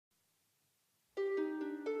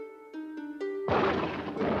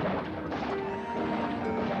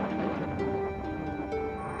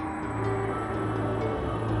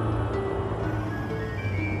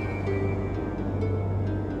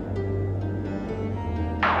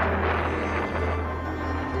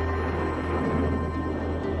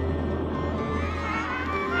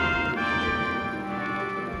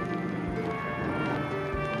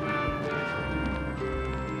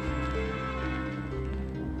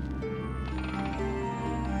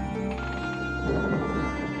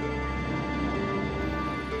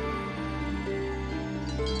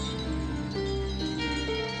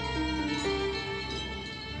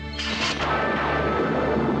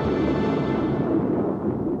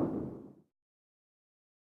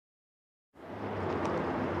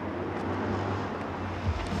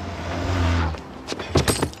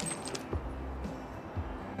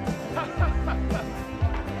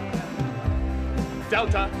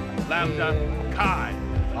Delta, Lambda, Chi.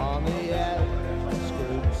 On the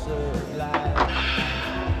outskirts of life.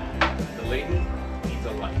 The lady needs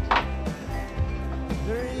a light.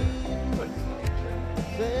 Dreams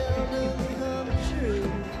seldom come true.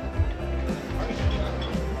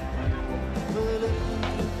 But if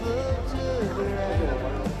you photograph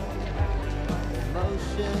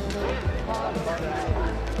motion of heart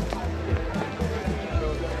drive.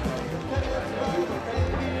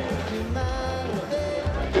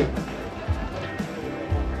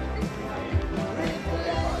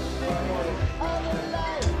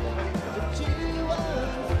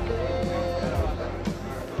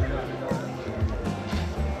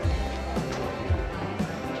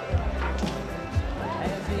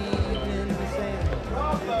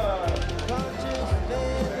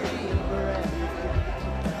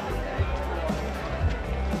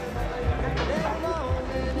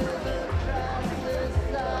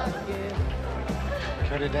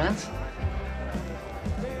 Care to dance?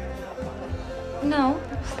 No,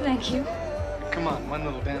 thank you. Come on, one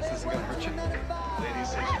little dance isn't gonna hurt you. Lady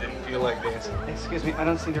said she didn't feel like dancing. Excuse me, I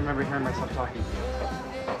don't seem to remember hearing myself talking to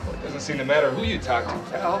you. It doesn't seem to matter who you talk to,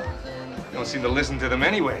 pal. You don't seem to listen to them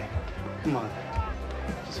anyway. Come on,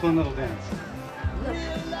 just one little dance. Look,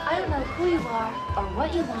 I don't know who you are or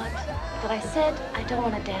what you want, but I said I don't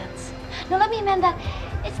want to dance. Now let me amend that.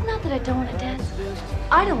 It's not that I don't want to dance.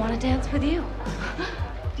 I don't want to dance with you.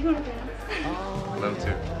 Do you want to dance? Love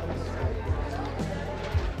to.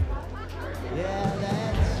 Yeah,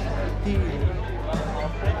 that's here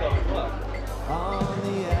on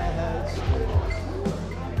the outskirts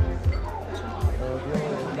of your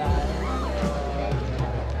life.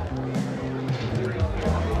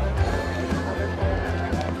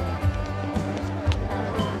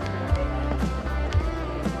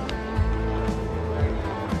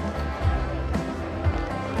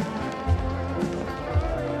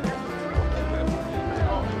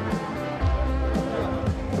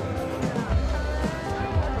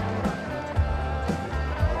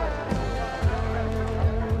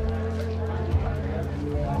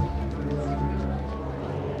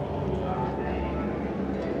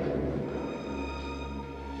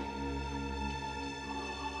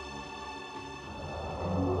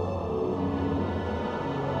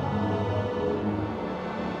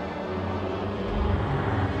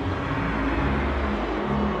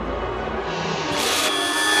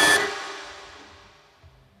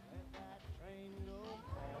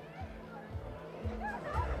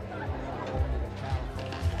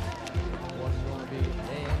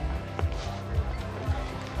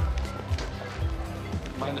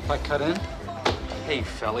 Mind if I cut in? Hey,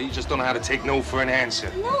 fella, you just don't know how to take no for an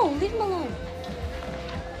answer. No, leave him alone.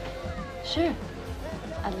 Sure,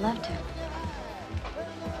 I'd love to.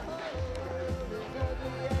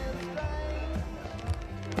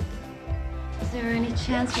 Is there any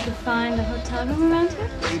chance we could find a hotel room around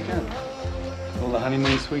here? You can. Will the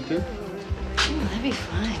honeymoon suite do? Oh, that'd be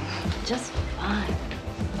fine. Just fine.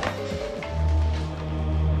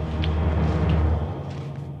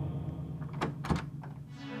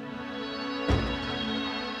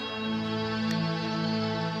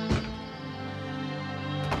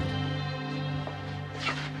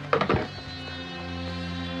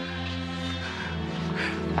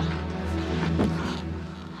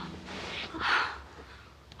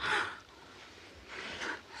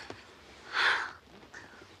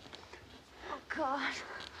 God.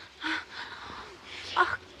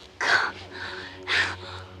 Oh, God.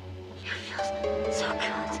 You feel so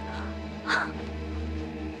good.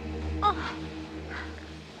 Oh.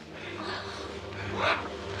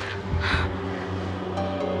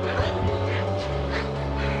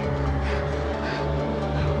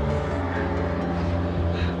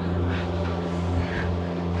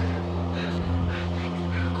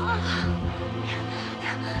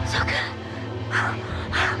 So good.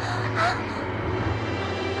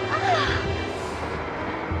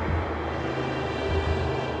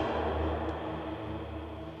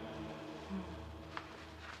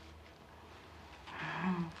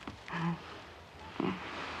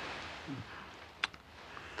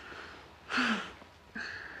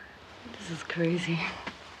 This is crazy.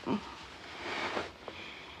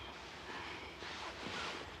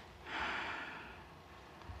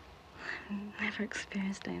 I've never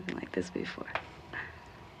experienced anything like this before.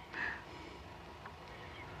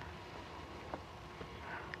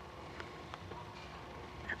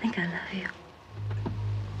 I think I love you.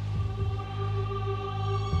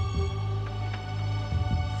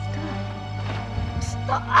 Stop.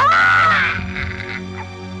 Stop. Ah!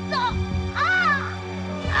 Stop. Ah!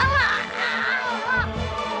 Ah!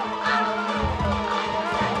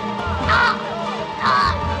 Ah! Ah!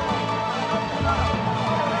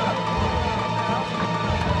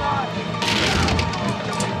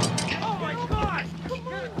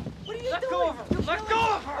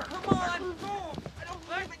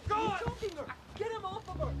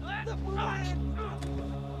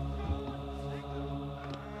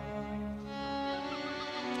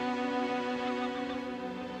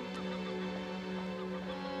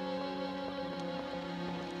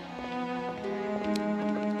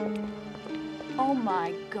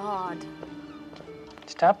 my God.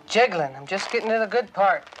 Stop jiggling. I'm just getting to the good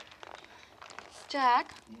part.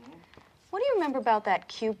 Jack, what do you remember about that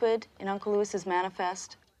Cupid in Uncle Lewis's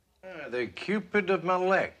manifest? The Cupid of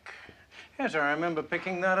Malek. Yes, I remember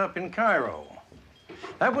picking that up in Cairo.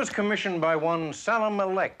 That was commissioned by one Salam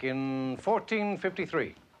Malek in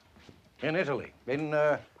 1453 in Italy, in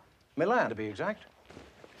Milan, to be exact.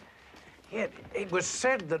 Yet it was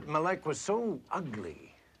said that Malek was so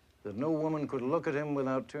ugly that no woman could look at him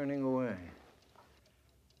without turning away.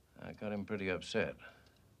 That got him pretty upset.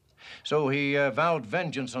 So he vowed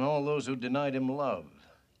vengeance on all those who denied him love.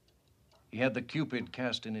 He had the Cupid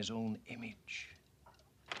cast in his own image.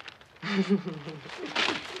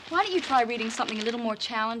 Why don't you try reading something a little more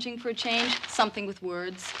challenging for a change? Something with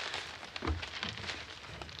words.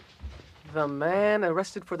 The man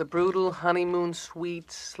arrested for the brutal honeymoon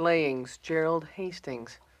suite slayings, Gerald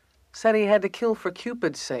Hastings, said he had to kill for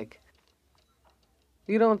Cupid's sake.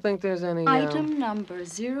 You don't think there's any... Item number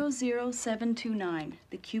 00729,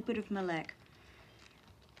 the Cupid of Malek.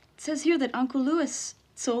 It says here that Uncle Lewis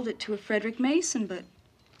sold it to a Frederick Mason, but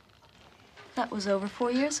that was over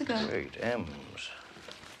 4 years ago. Great M's.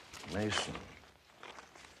 Mason.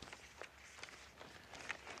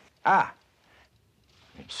 Ah!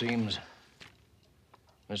 It seems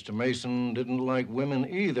Mr. Mason didn't like women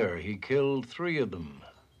either. He killed 3 of them.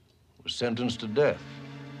 Was sentenced to death.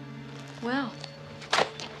 Well,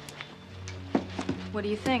 what do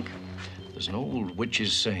you think? There's an old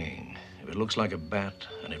witch's saying, if it looks like a bat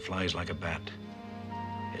and it flies like a bat,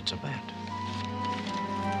 it's a bat.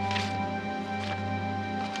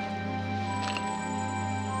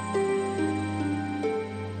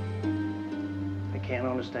 I can't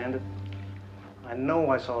understand it. I know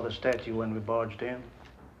I saw the statue when we barged in.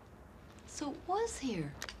 So it was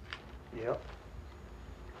here. Yep.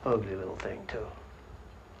 Ugly little thing, too.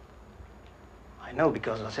 I know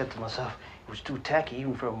because I said to myself, it was too tacky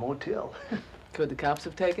even for a motel. Could the cops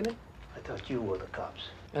have taken it? I thought you were the cops.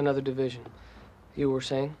 Another division. You were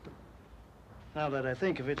saying? Now that I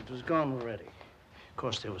think of it, it was gone already. Of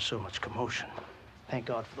course, there was so much commotion. Thank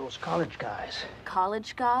God for those college guys.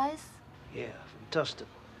 College guys? Yeah, from Tustin.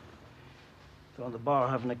 They're on the bar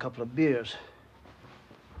having a couple of beers.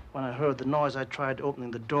 When I heard the noise, I tried opening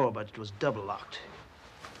the door, but it was double locked.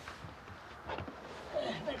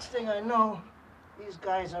 Next thing I know, these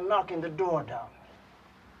guys are knocking the door down.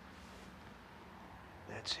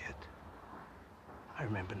 That's it. I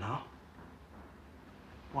remember now.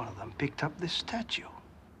 One of them picked up this statue.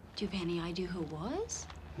 Do you have any idea who it was?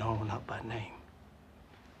 No, not by name.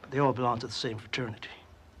 But they all belong to the same fraternity.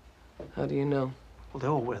 How do you know? Well, they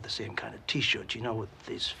all wear the same kind of T-shirts, you know, with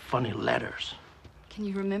these funny letters. Can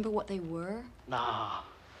you remember what they were? Nah.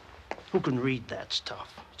 Who can read that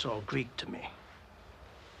stuff? It's all Greek to me.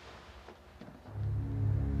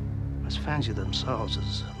 Must fancy themselves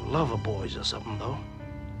as lover boys or something, though.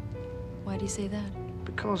 Why do you say that?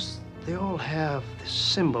 Because they all have this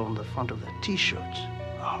symbol on the front of their T-shirts.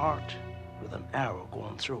 A heart with an arrow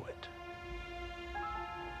going through it.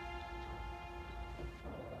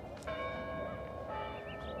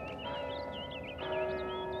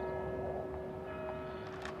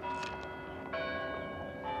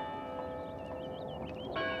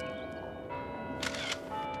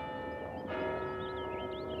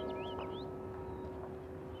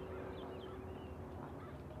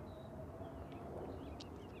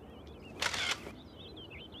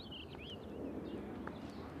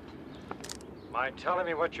 Mind telling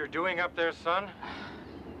me what you're doing up there, son?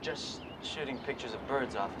 Just shooting pictures of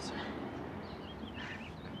birds, officer.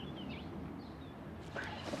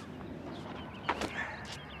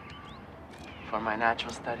 For my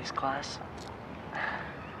natural studies class.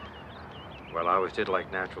 Well, I always did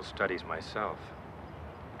like natural studies myself.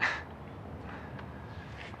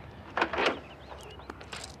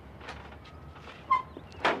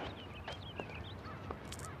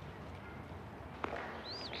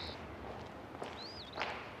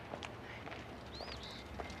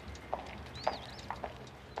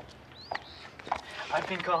 I've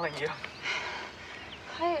been calling you.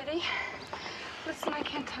 Hi, Eddie. Listen, I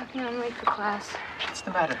can't talk now. I'm late for class. What's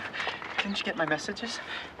the matter? Didn't you get my messages?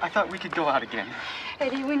 I thought we could go out again.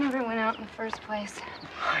 Eddie, we never went out in the first place.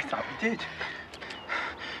 I thought we did.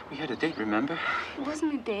 We had a date, remember? It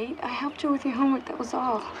wasn't a date. I helped you with your homework, that was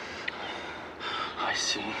all. I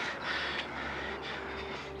see.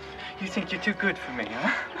 You think you're too good for me,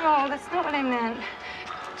 huh? No, that's not what I meant.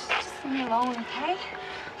 Just leave me alone, okay?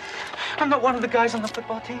 I'm not one of the guys on the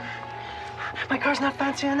football team. My car's not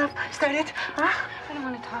fancy enough. Is that it? Huh? I don't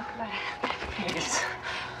want to talk about it. Please.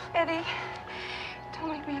 Eddie,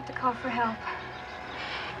 don't make me have to call for help.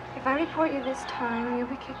 If I report you this time, you'll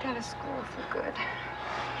be kicked out of school for good.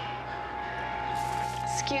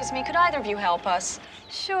 Excuse me, could either of you help us?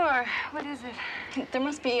 Sure. What is it? There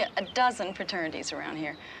must be a dozen fraternities around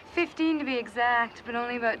here. 15 to be exact, but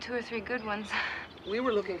only about 2 or 3 good ones. We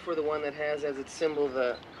were looking for the one that has as its symbol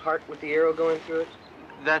the heart with the arrow going through it.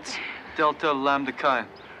 That's Delta Lambda Chi.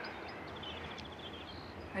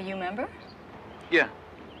 Are you a member? Yeah.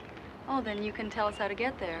 Oh, then you can tell us how to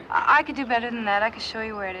get there. I could do better than that. I could show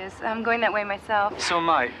you where it is. I'm going that way myself. So am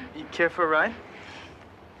I. You care for a ride?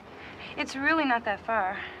 It's really not that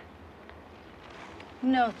far.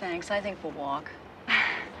 No, thanks. I think we'll walk.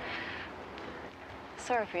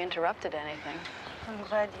 Sorry if we interrupted anything. I'm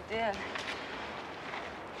glad you did.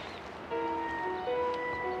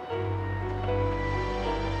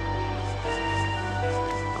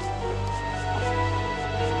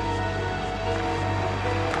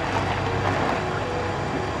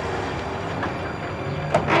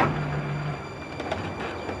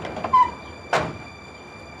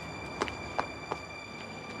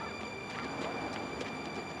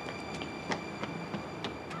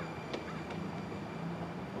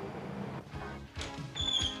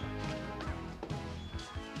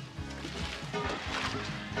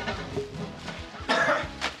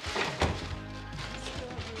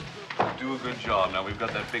 Do a good job. Now, we've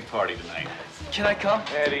got that big party tonight. Can I come?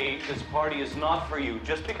 Eddie, this party is not for you.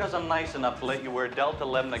 Just because I'm nice enough to let you wear Delta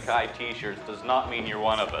Lambda Chi t-shirts does not mean you're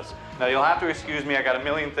one of us. Now, you'll have to excuse me. I got a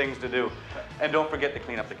million things to do. And don't forget to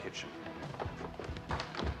clean up the kitchen.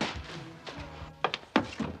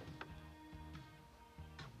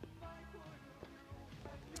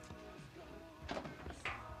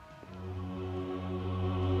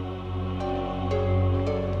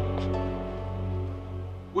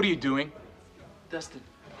 What are you doing? Dustin.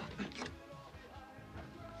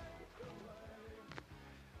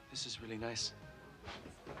 This is really nice.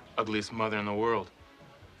 Ugliest mother in the world.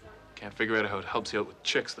 Can't figure out how it helps you out with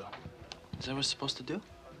chicks, though. Is that what we're supposed to do?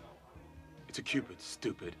 It's a Cupid,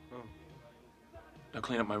 stupid. Now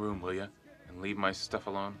clean up my room, will ya? And leave my stuff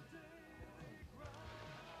alone.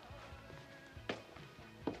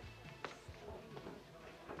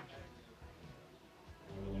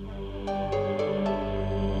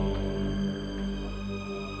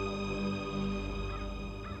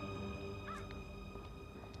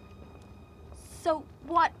 So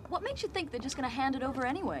what? What makes you think they're just gonna hand it over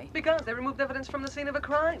anyway? Because they removed evidence from the scene of a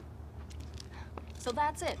crime. So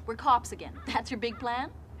that's it. We're cops again. That's your big plan?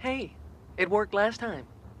 Hey, it worked last time,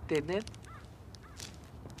 didn't it?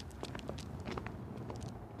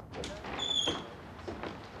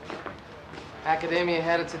 Academia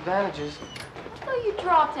had its advantages. I thought you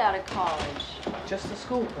dropped out of college. Just the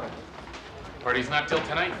school part. Party's not till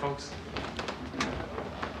tonight, folks.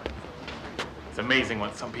 It's amazing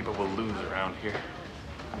what some people will lose around here.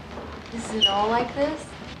 Is it all like this?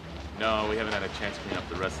 No, we haven't had a chance to clean up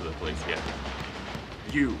the rest of the place yet.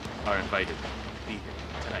 You are invited to be here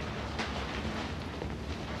tonight.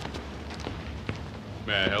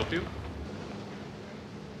 May I help you?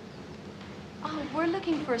 Oh, we're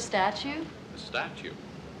looking for a statue. A statue?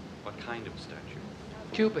 What kind of statue?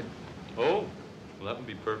 Cupid. Oh, well, that would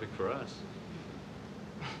be perfect for us.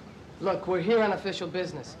 Look, we're here on official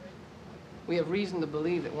business. We have reason to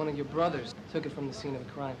believe that one of your brothers took it from the scene of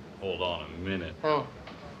the crime. Hold on a minute. Oh,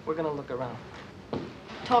 we're gonna look around.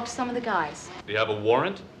 Talk to some of the guys. Do you have a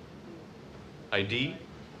warrant? ID?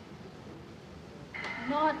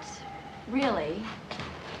 Not really.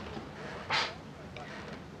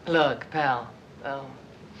 Look, pal,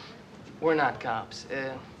 we're not cops.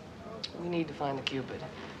 We need to find the Cupid.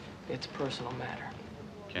 It's a personal matter.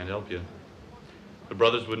 Can't help you. The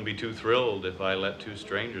brothers wouldn't be too thrilled if I let two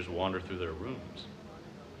strangers wander through their rooms.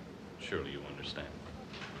 Surely you understand.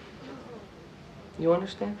 You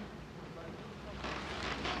understand?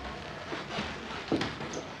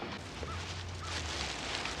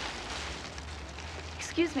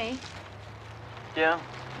 Excuse me. Yeah?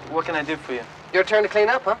 What can I do for you? Your turn to clean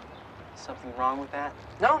up, huh? Something wrong with that?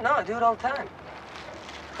 No, I do it all the time.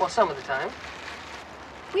 Well, some of the time.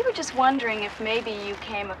 We were just wondering if maybe you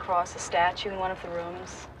came across a statue in one of the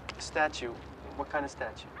rooms. A statue? What kind of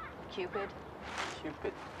statue? Cupid.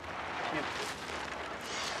 Cupid.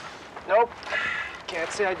 Nope. Can't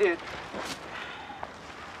say I did.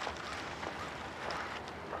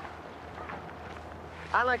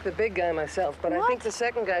 I like the big guy myself, but I think the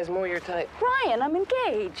second guy's more your type. Brian, I'm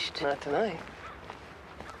engaged. Not tonight.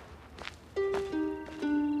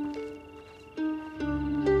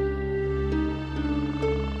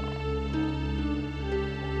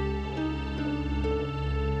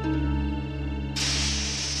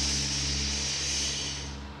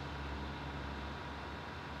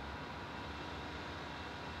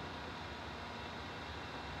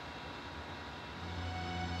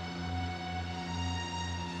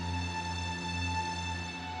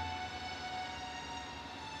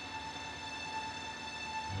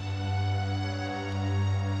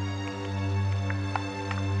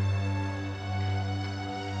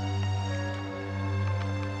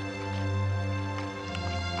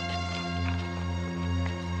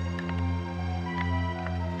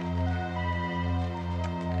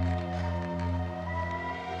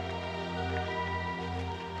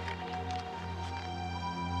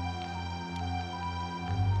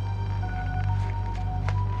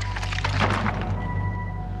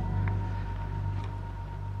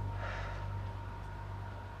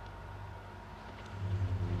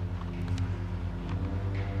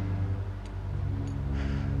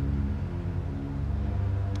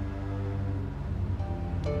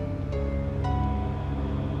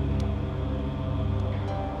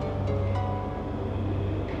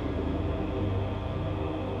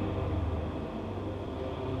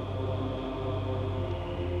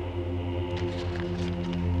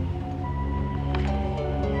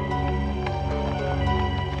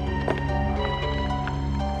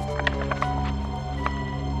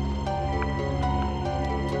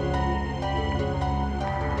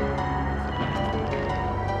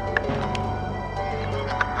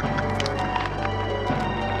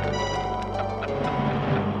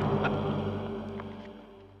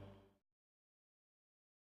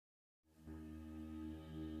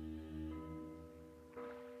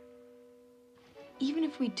 Even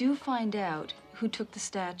if we do find out who took the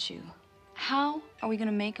statue, how are we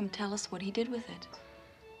gonna make him tell us what he did with it?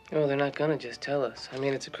 Oh, they're not gonna just tell us. I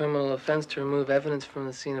mean, it's a criminal offense to remove evidence from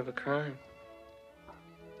the scene of a crime.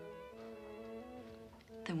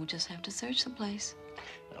 Then we'll just have to search the place.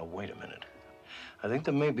 Now, wait a minute. I think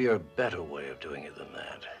there may be a better way of doing it than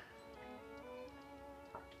that.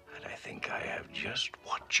 And I think I have just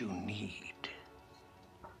what you need.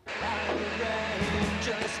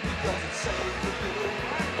 Just because it's safe for you.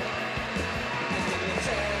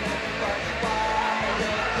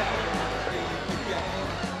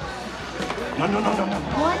 No.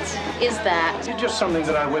 What is that? It's just something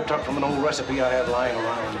that I whipped up from an old recipe I had lying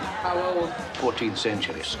around. How old? 14th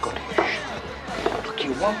century, Scottish. Look,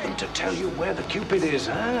 you want them to tell you where the Cupid is,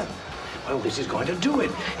 huh? Well, this is going to do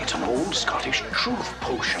it. It's an old Scottish truth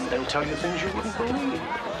potion. They'll tell you things you wouldn't believe.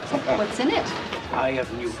 What's in it? I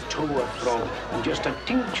have new toa frog and just a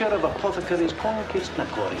tincture of apothecary's corn-kissed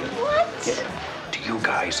Nacoria. What? Yeah. To you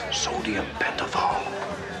guys, sodium pentothal.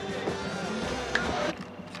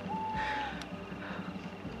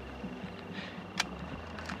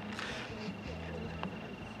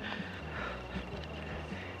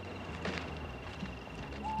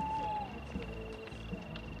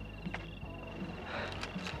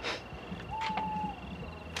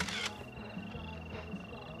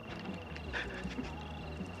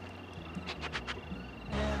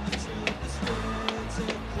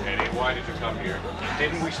 Why did you come here?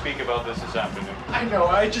 Didn't we speak about this afternoon? I know,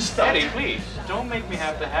 I just thought... Eddie, please, don't make me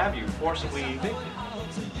have to have you forcibly evicted.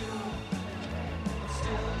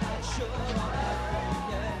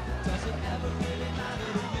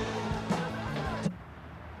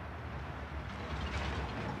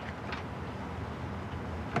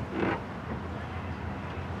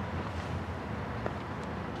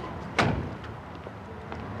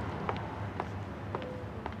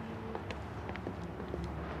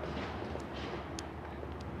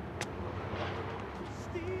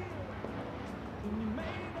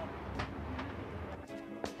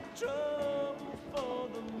 Trouble for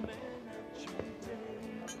the men that you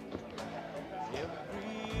date.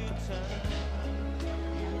 Every time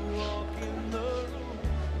you walk in the room,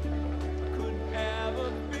 could ever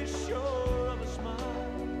be sure of a smile.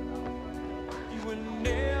 You were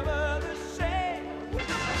never the same.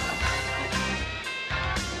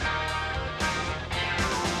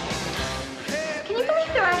 Can you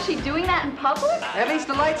believe they're actually doing that in public? At least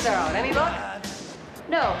the lights are out. Any luck?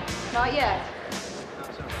 No, not yet.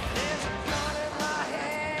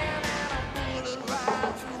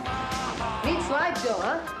 Neat slideshow,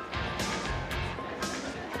 huh?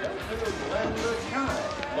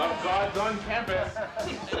 Love God's on campus.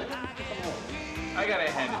 I gotta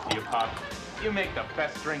hand it to you, Pop. You make the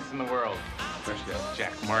best drinks in the world. Especially that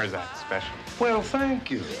Jack Marzak special. Well, thank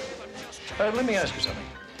you. Let me ask you something.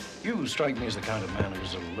 You strike me as the kind of man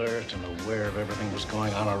who's alert and aware of everything that's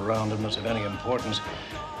going on around him that's of any importance.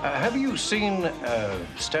 Have you seen a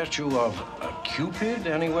statue of a Cupid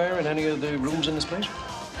anywhere in any of the rooms in this place?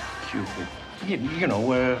 Cupid. You know,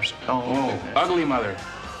 where... Ugly mother.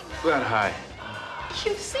 That high.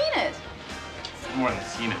 You've seen it. More than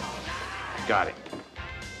seen it. Got it.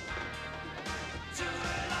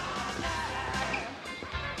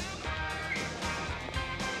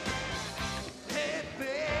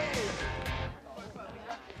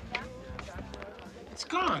 It's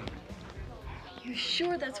gone. You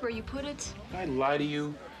sure that's where you put it? I lie to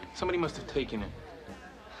you. Somebody must have taken it.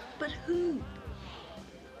 But who?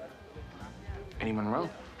 Eddie Monroe.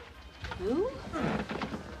 Who?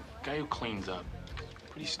 Guy who cleans up.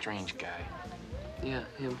 Pretty strange guy. Yeah,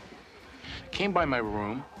 him. Came by my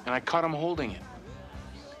room, and I caught him holding it.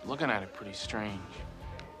 Looking at it pretty strange.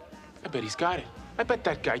 I bet he's got it. I bet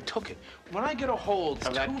that guy took it. When I get a hold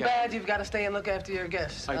of that Too guy... bad you've got to stay and look after your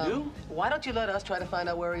guests. I do? Why don't you let us try to find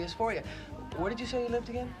out where he is for you? Where did you say you lived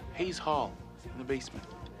again? Hayes Hall, in the basement.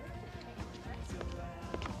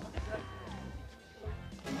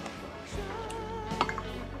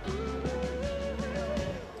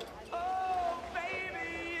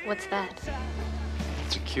 What's that?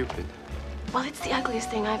 It's a Cupid. Well, it's the ugliest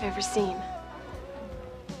thing I've ever seen.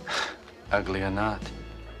 Ugly or not,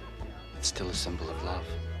 it's still a symbol of love.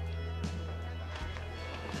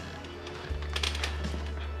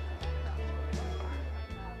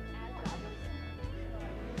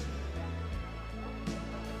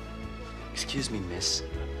 Excuse me, miss.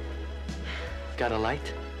 Got a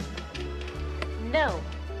light? No.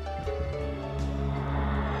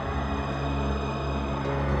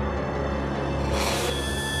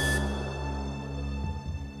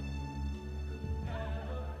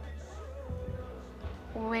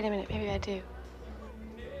 Wait a minute, maybe I do.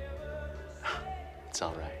 It's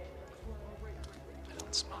all right. I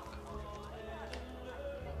don't smoke.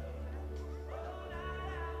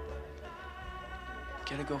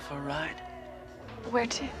 Care to go for a ride? Where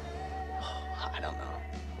to? Oh, I don't know.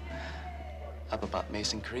 Up about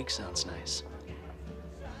Mason Creek sounds nice.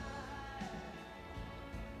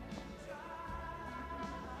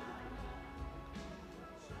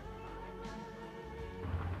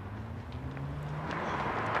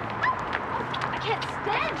 I can't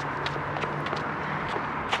stand it.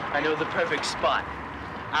 I know the perfect spot.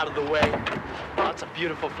 Out of the way. Lots of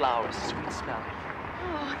beautiful flowers, sweet smelling.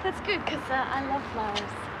 Oh, that's good, because I love flowers.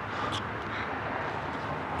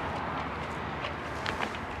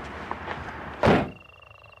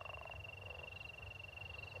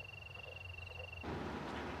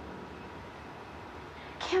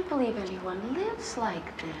 I can't believe anyone lives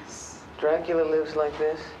like this. Dracula lives like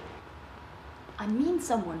this? I mean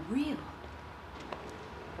someone real.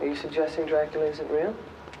 Are you suggesting Dracula isn't real?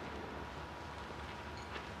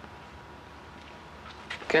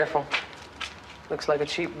 Careful. Looks like a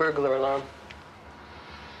cheap burglar alarm.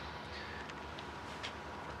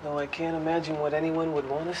 Though I can't imagine what anyone would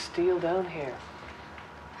want to steal down here.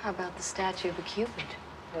 How about the statue of a Cupid?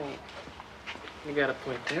 Hey, you got a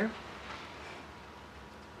point there.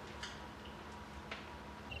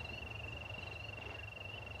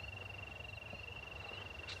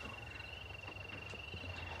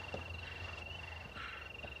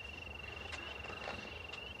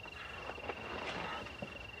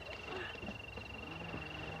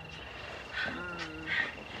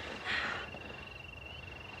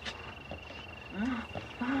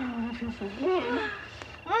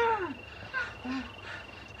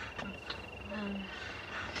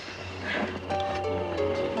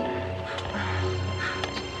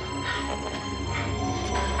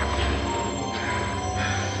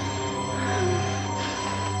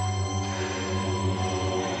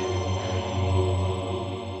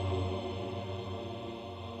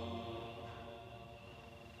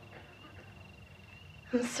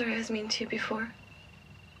 I'm sorry I was mean to you before.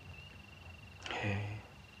 Hey,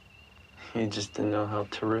 you just didn't know how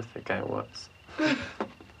terrific I was.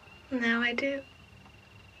 Now I do.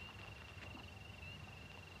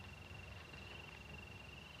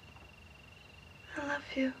 I love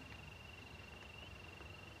you.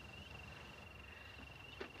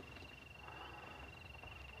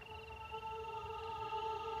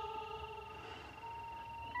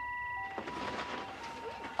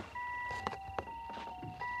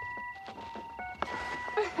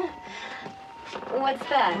 What's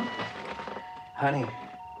that? Honey.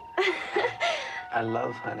 I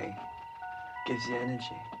love honey. Gives you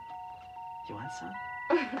energy. You want some?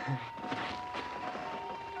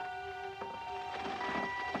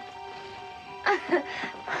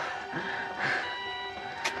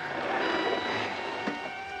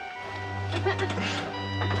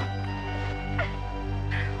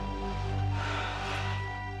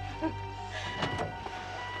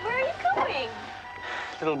 Where are you going?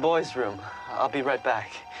 Little boy's room. I'll be right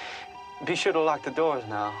back. Be sure to lock the doors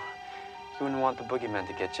now. You wouldn't want the boogeyman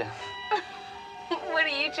to get you. What are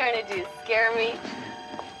you trying to do, scare me?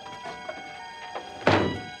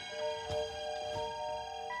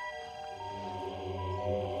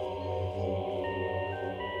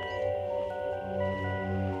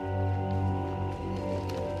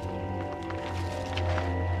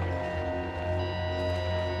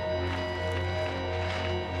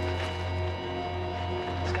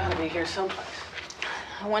 It's gotta be here someplace.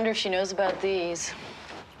 I wonder if she knows about these.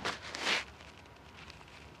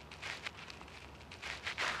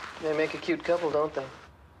 They make a cute couple, don't they?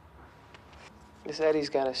 This Eddie's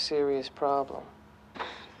got a serious problem.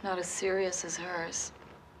 Not as serious as hers.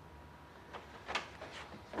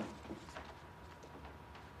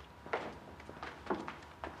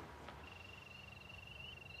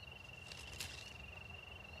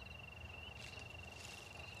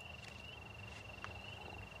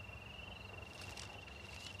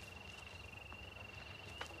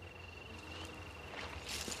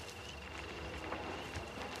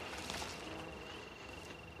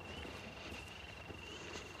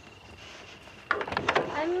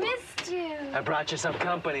 I missed you. I brought you some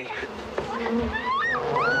company.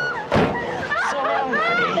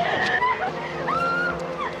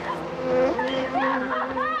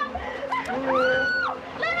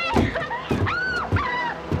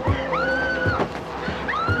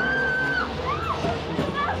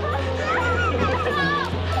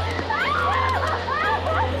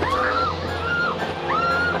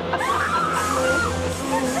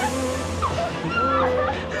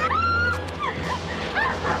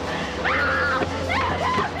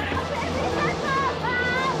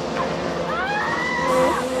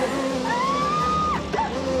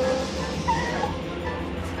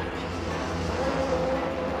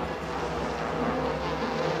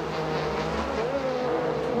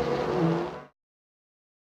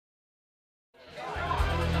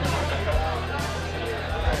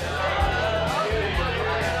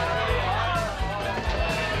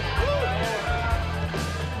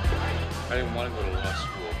 I didn't want to go to law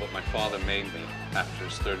school, but my father made me after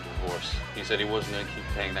his third divorce. He said he wasn't going to keep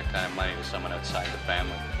paying that kind of money to someone outside the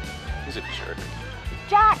family. He's a jerk.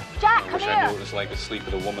 Jack, I come wish here. I knew what it was like to sleep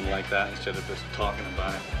with a woman like that instead of just talking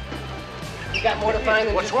about it. We got more to find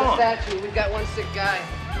than What's just wrong? a statue. We've got one sick guy.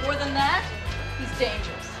 More than that, he's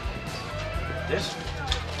dangerous. This?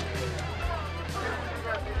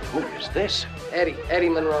 Who is this? Eddie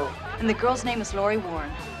Monroe. And the girl's name is Lori Warren.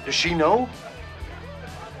 Does she know?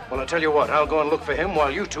 Well, I'll tell you what, I'll go and look for him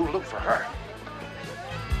while you two look for her.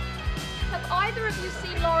 Have either of you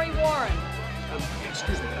seen Lori Warren?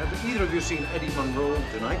 Excuse me, have either of you seen Eddie Monroe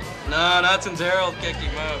tonight? No, not since Harold kicked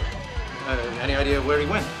him out. Any idea where he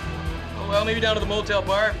went? Oh, well, maybe down to the motel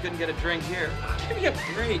bar if he couldn't get a drink here. Give me a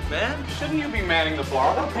break, man. Shouldn't you be manning the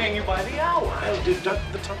bar? We're paying you by the hour. I'll deduct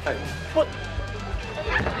the time. But,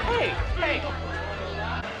 hey.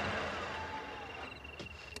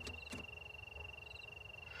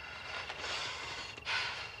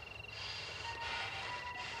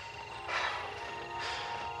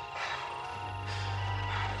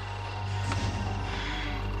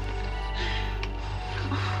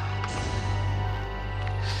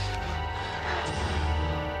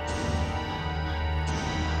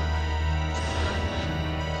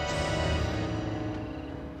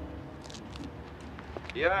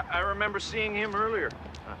 Yeah, I remember seeing him earlier.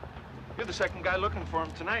 You're the second guy looking for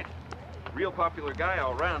him tonight. Real popular guy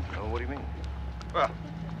all around. Oh, what do you mean? Well,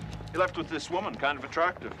 he left with this woman, kind of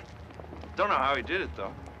attractive. Don't know how he did it,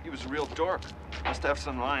 though. He was a real dork. Must have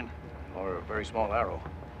some line. Or a very small arrow.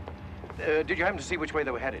 Did you happen to see which way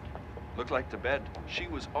they were headed? Looked like to bed. She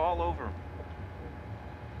was all over him.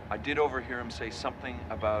 I did overhear him say something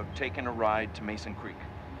about taking a ride to Mason Creek.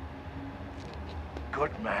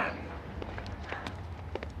 Good man.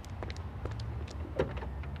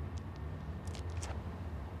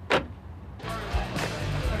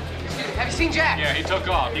 Have you seen Jack? Yeah, he took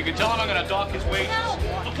off. You can tell him I'm going to dock his wages.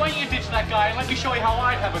 Look, why don't you ditch that guy and let me show you how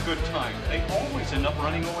I'd have a good time. They always end up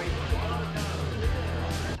running away.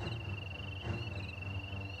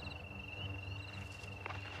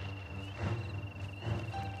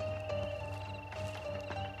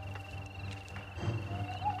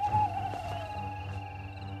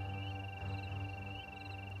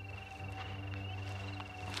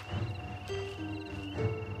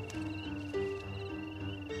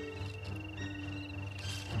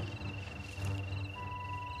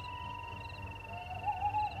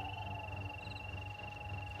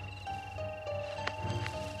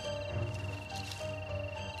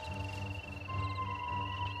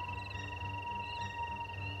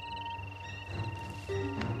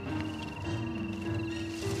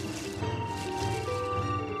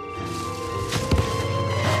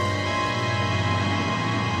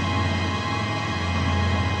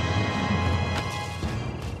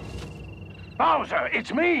 Bowser,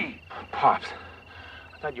 it's me! Pops,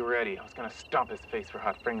 I thought you were Eddie. I was gonna stomp his face for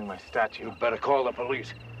hot framing my statue. You better call the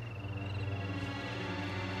police.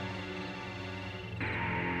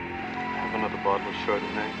 Have another bottle of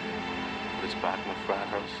Chardonnay. Put us back in the frat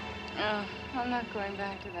house. Oh, I'm not going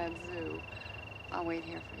back to that zoo. I'll wait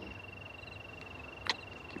here for you.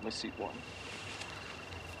 Keep my seat warm.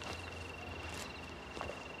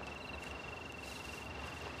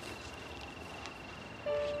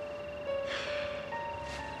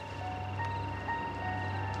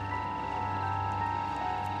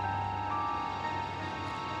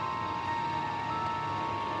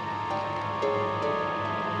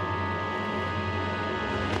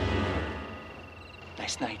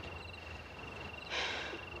 Nice night.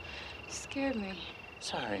 You scared me.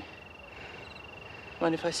 Sorry.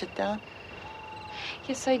 Mind if I sit down?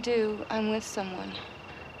 Yes, I do. I'm with someone.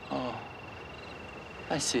 Oh,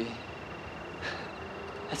 I see.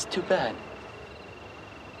 That's too bad.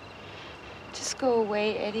 Just go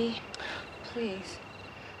away, Eddie. Please.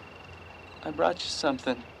 I brought you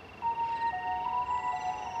something.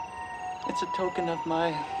 It's a token of my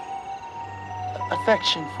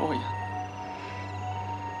affection for you.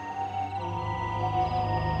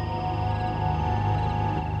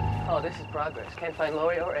 Oh, this is progress. Can't find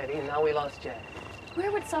Lori or Eddie, and now we lost Jack. Where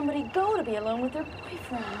would somebody go to be alone with their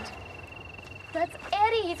boyfriend? That's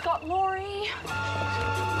Eddie. He's got Lori.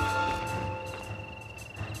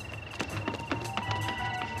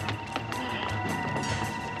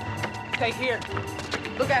 Stay here.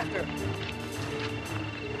 Look after her.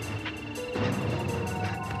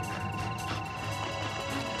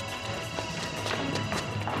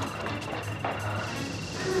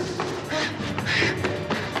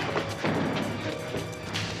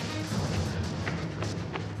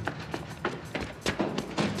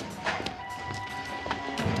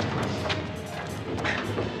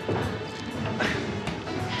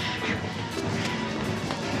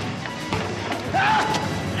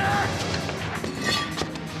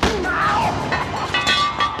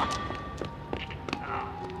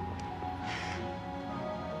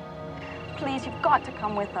 please, you've got to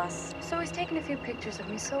come with us. So he's taken a few pictures of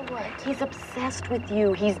me, so what? He's obsessed with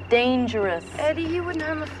you. He's dangerous. Eddie, he wouldn't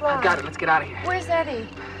harm a fly. I got it. Let's get out of here. Where's Eddie?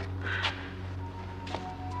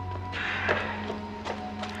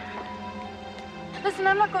 Listen,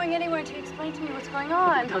 I'm not going anywhere until you explain to me what's going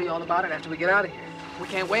I'll on. tell you all about it after we get out of here. We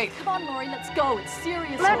can't wait. Come on, Lori, let's go. It's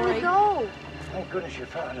serious, Let Lori. me go. Thank goodness you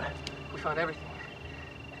found her. We found everything.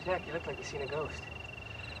 Jack, you look like you've seen a ghost.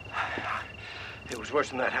 It was worse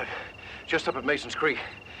than that. Just up at Mason's Creek,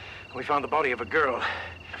 we found the body of a girl.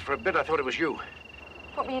 For a bit, I thought it was you.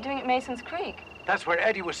 What were you doing at Mason's Creek? That's where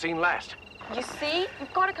Eddie was seen last. You see?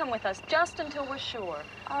 You've got to come with us, just until we're sure.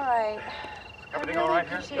 All right. Everything I really all right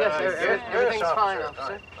here? appreciate Yes, it. everything's fine, officer.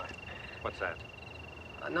 officer. What's that?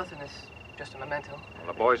 Nothing. It's just a memento. Well,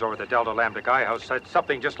 the boys over at the Delta Lambda Guy House said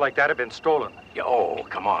something just like that had been stolen. Yeah, oh,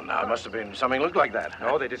 come on now. It must have been something looked like that.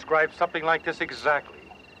 No, they described something like this exactly.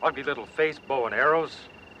 Ugly little face, bow and arrows.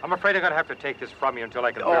 I'm afraid I'm going to have to take this from you until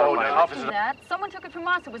I can verify it. Officer. That. Someone took it from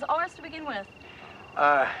us. It was ours to begin with.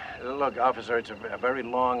 Look, officer, it's a very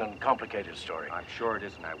long and complicated story. I'm sure it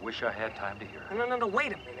is, and I wish I had time to hear it. No,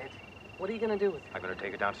 wait a minute. What are you going to do with it? I'm going to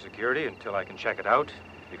take it down to security until I can check it out.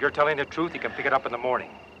 If you're telling the truth, you can pick it up in the morning.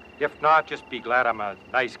 If not, just be glad I'm a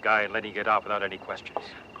nice guy and letting you get off without any questions.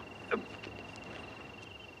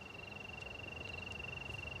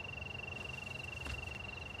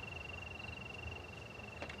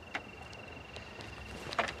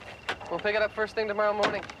 We'll pick it up first thing tomorrow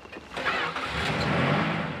morning.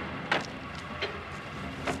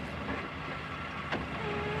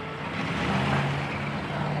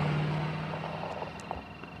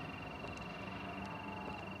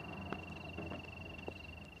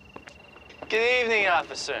 Good evening,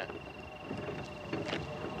 officer.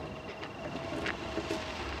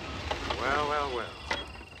 Well.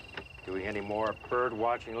 Doing any more bird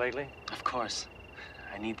watching lately? Of course.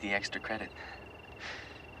 I need the extra credit.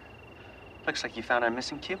 Looks like you found our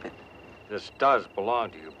missing Cupid. This does belong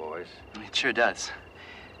to you, boys. It sure does.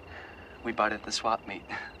 We bought it at the swap meet.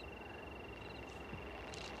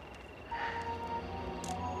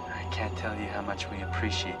 I can't tell you how much we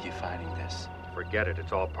appreciate you finding this. Forget it.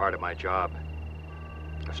 It's all part of my job.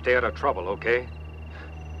 Now stay out of trouble, okay?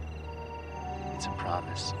 It's a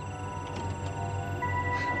promise.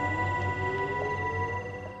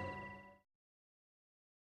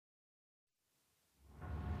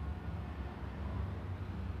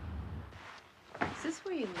 Is this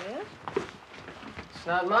where you live? It's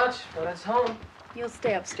not much, but it's home. You'll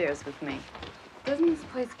stay upstairs with me. Doesn't this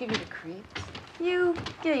place give you the creeps? You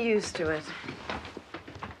get used to it.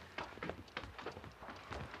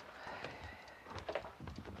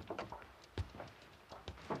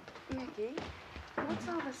 Mickey, what's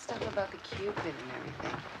all this stuff about the Cupid and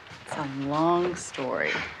everything? It's a long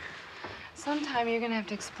story. Sometime you're gonna have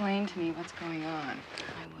to explain to me what's going on.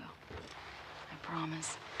 I will. I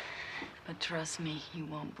promise. But trust me, you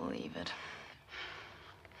won't believe it.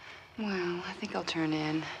 Well, I think I'll turn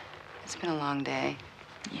in. It's been a long day.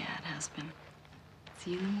 Yeah, it has been.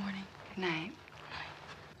 See you in the morning. Good night.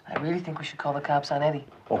 I really think we should call the cops on Eddie.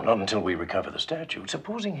 Oh, not until we recover the statue.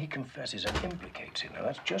 Supposing he confesses and implicates him. Now,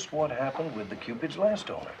 that's just what happened with the Cupid's last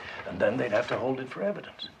owner. And then they'd have to hold it for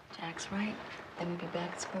evidence. Jack's right. Then we'd be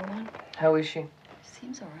back at square one. How is she?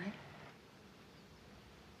 Seems all right.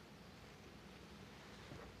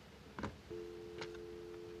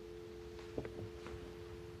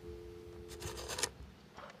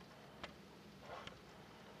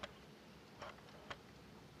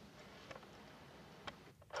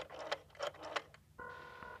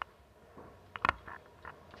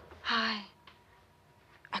 Hi.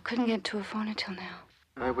 I couldn't get to a phone until now.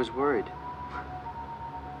 I was worried.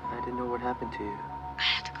 I didn't know what happened to you. I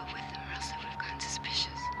had to go with them or else they would have gotten suspicious.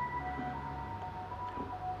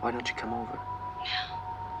 Why don't you come over? Now.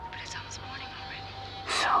 But it's almost morning already.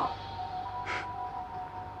 So?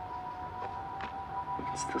 We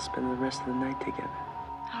can still spend the rest of the night together.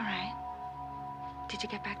 All right. Did you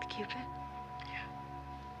get back to Cupid? Yeah.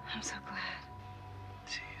 I'm so glad.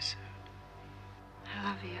 See you soon. I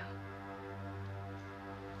love you.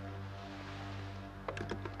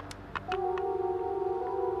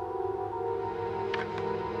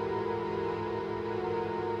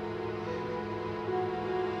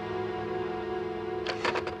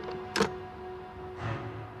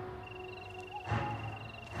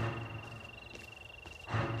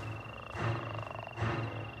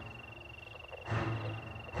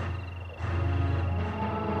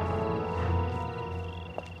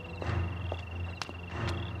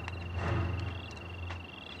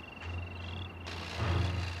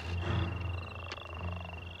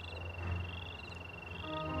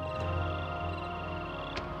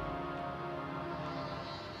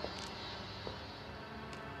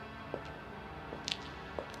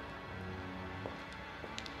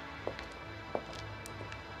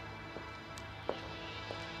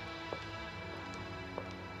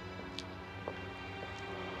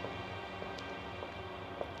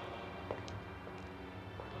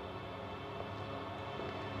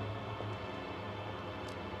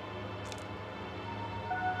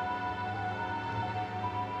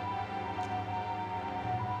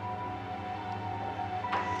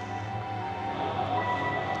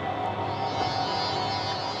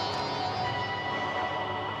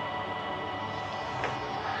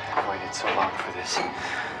 so long for this.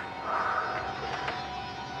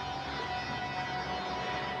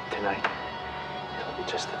 Tonight, it'll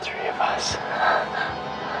be just the three of us.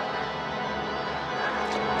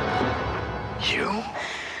 You?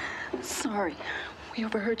 Sorry. We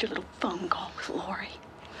overheard your little phone call with Lori.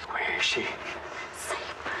 Where is she? Safe.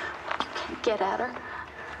 You can't get at her.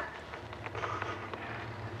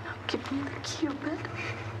 Now give me the Cupid.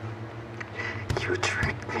 You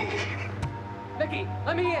tricked me. Mickey,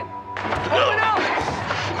 let me in. Open up!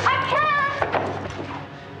 I can't!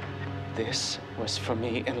 This was for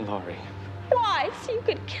me and Lori. Why? So you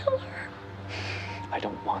could kill her. I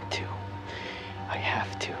don't want to. I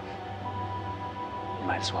have to. It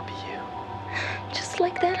might as well be you. Just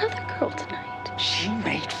like that other girl tonight. She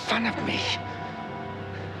made fun of me.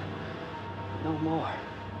 No more.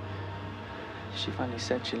 She finally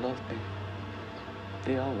said she loved me.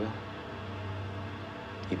 They all will.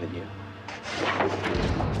 Even you.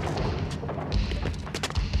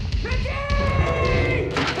 Mickey!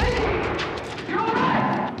 You're all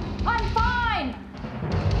right! I'm fine!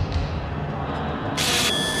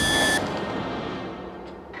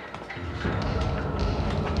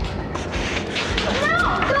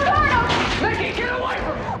 Mickey, get away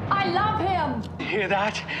from him! I love him! You hear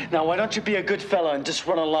that? Now, why don't you be a good fella and just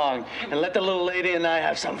run along and let the little lady and I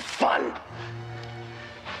have some fun?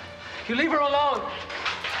 You leave her alone.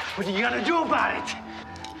 What are you gonna do about it?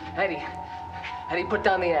 Eddie, put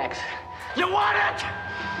down the axe. You want it?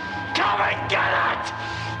 Come and get it!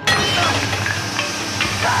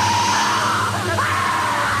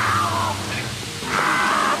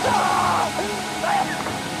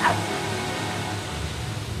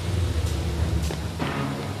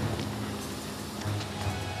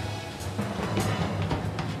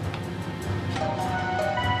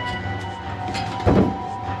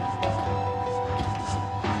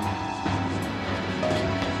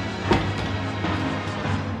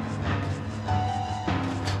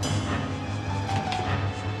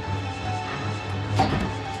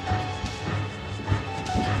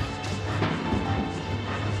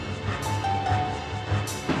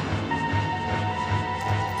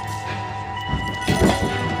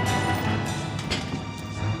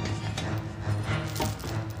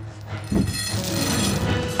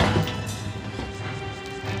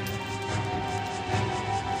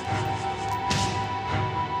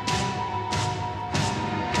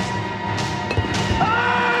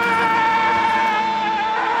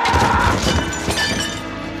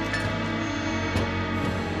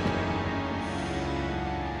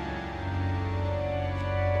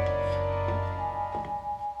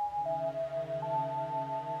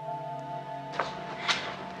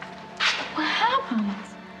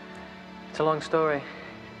 It's a long story.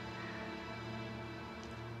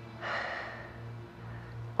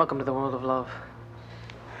 Welcome to the world of love.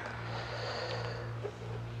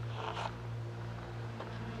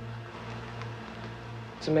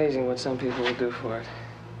 It's amazing what some people will do for it.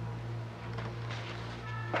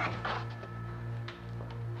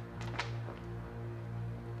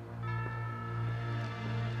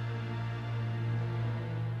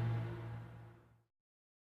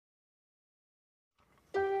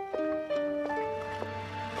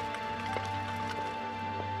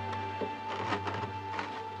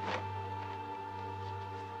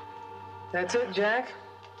 That's it, Jack.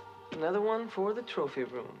 Another one for the trophy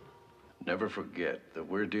room. Never forget that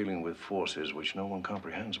we're dealing with forces which no one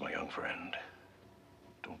comprehends, my young friend.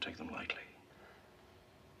 Don't take them lightly.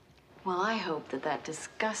 Well, I hope that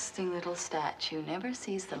disgusting little statue never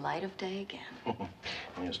sees the light of day again.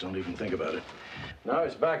 Yes, don't even think about it. Now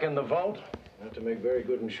it's back in the vault. You have to make very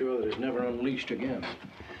good and sure that it's never unleashed again.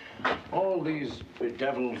 All these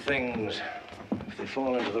bedeviled things, if they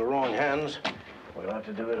fall into the wrong hands, we'll have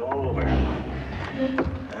to do it all over.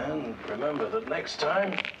 And remember that next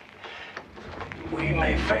time, we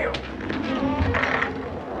may fail.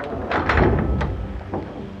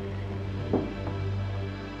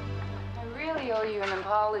 I really owe you an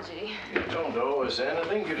apology. You don't owe us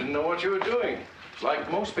anything. You didn't know what you were doing.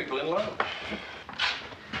 Like most people in love.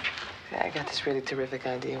 Yeah, I got this really terrific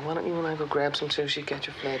idea. Why don't you and I go grab some sushi, catch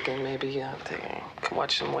a flick, and maybe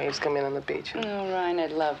watch some waves come in on the beach? Huh? Oh, Ryan,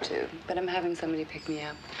 I'd love to, but I'm having somebody pick me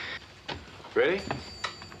up. Ready?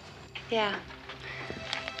 Yeah.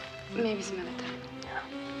 Maybe some other time.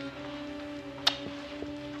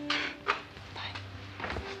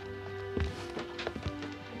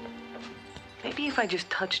 Maybe if I just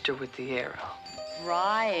touched her with the arrow.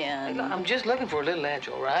 Ryan. Hey, look, I'm just looking for a little edge,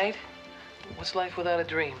 all right? What's life without a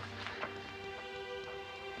dream?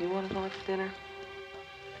 You want to go out for dinner?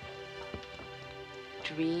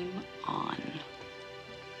 Dream on.